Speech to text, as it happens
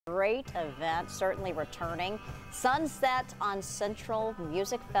Great event, certainly returning. Sunset on Central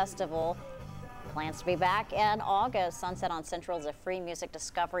Music Festival plans to be back in August. Sunset on Central is a free music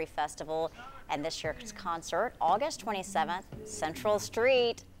discovery festival, and this year's concert, August 27th, Central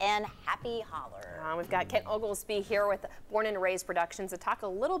Street in Happy Holler. We've got Kent Oglesby here with Born and Raised Productions to talk a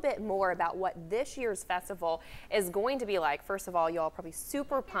little bit more about what this year's festival is going to be like. First of all, y'all are probably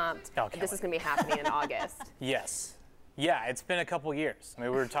super pumped that this is going to be happening in August. Yes. Yeah, it's been a couple years. I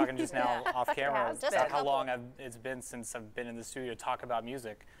mean, we were talking just now off camera about how long it's been since I've been in the studio to talk about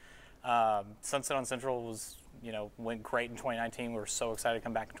music. Sunset on Central was, went great in 2019. We were so excited to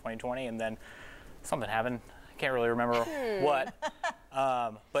come back in 2020, and then something happened. I can't really remember what,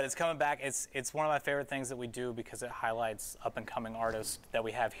 but it's coming back. It's one of my favorite things that we do because it highlights up-and-coming artists that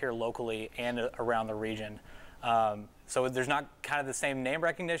we have here locally and around the region. So there's not kind of the same name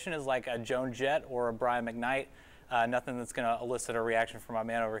recognition as like a Joan Jett or a Brian McKnight. Nothing that's going to elicit a reaction from my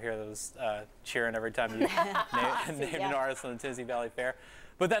man over here that was cheering every time you named an artist on the Tennessee Valley Fair.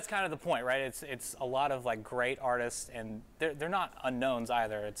 But that's kind of the point, right? It's a lot of like great artists, and they're not unknowns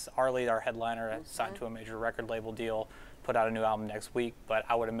either. It's Arlie, our headliner, signed to a major record label deal, put out a new album next week. But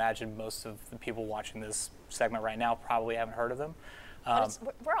I would imagine most of the people watching this segment right now probably haven't heard of them.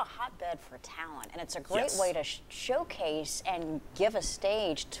 We're a hotbed for talent, and it's a great way to showcase and give a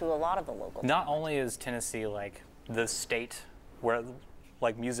stage to a lot of the local Not talent. only is Tennessee like the state where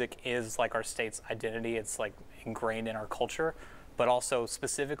like music is like our state's identity, it's like ingrained in our culture, but also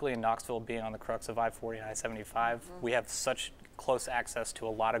specifically in Knoxville, being on the crux of I-40 and I-75, we have such close access to a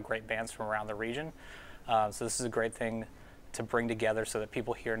lot of great bands from around the region. So this is a great thing to bring together so that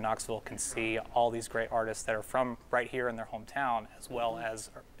people here in Knoxville can see all these great artists that are from right here in their hometown as well as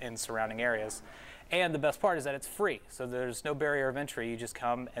in surrounding areas. And the best part is that it's free, so there's no barrier of entry. You just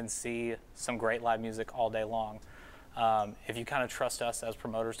come and see some great live music all day long. If you kind of trust us as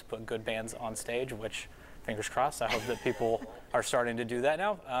promoters to put good bands on stage, which, fingers crossed, I hope that people are starting to do that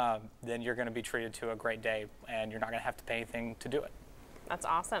now, then you're going to be treated to a great day, and you're not going to have to pay anything to do it. That's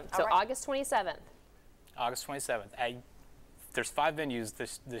awesome. So August 27th. August 27th. There's 5 venues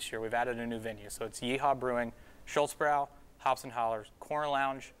this year. We've added a new venue. So it's Yeehaw Brewing, Schultzbrow, Hops and Hollers, Corner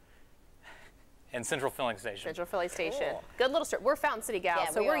Lounge, and Central Filling Station. Central Filling Station. Cool. Good little store. We're Fountain City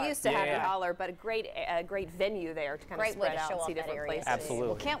gals, so we're used to Happy Holler, but a great venue there to kind of spread out and see different places. Absolutely.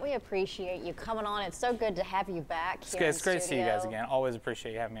 Well, can't we appreciate you coming on? It's so good to have you back here It's great to see you guys again. Always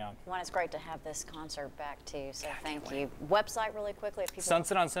appreciate you having me on. One, it's great to have this concert back too, so thank you. Website really quickly if people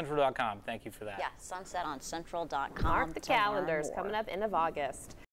SunsetOnCentral.com. Thank you for that. Yeah, sunsetOnCentral.com. Mark the calendars coming up end of August.